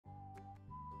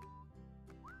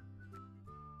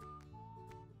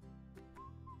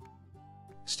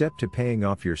Step to paying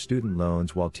off your student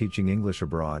loans while teaching English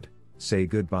abroad. Say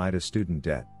goodbye to student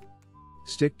debt.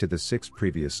 Stick to the 6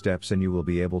 previous steps and you will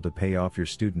be able to pay off your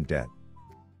student debt.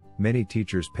 Many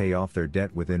teachers pay off their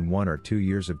debt within 1 or 2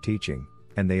 years of teaching,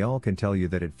 and they all can tell you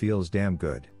that it feels damn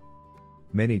good.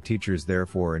 Many teachers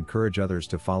therefore encourage others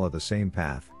to follow the same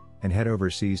path, and head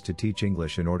overseas to teach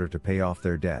English in order to pay off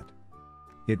their debt.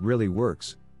 It really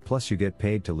works, plus you get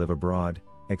paid to live abroad,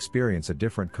 experience a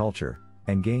different culture,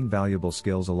 and gain valuable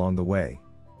skills along the way.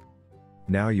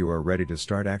 Now you are ready to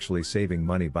start actually saving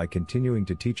money by continuing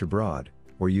to teach abroad,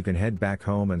 or you can head back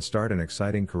home and start an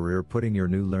exciting career putting your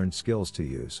new learned skills to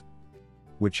use.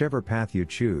 Whichever path you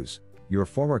choose, your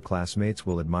former classmates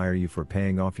will admire you for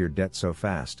paying off your debt so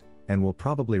fast, and will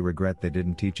probably regret they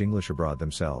didn't teach English abroad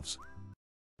themselves.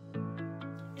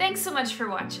 Thanks so much for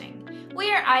watching.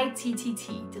 We are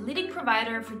ITTT, the leading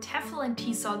provider for TEFL and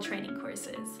TESOL training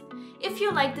courses. If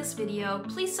you like this video,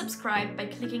 please subscribe by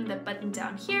clicking the button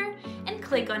down here and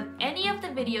click on any of the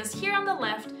videos here on the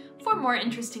left for more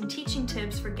interesting teaching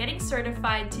tips for getting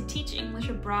certified to teach English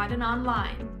abroad and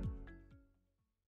online.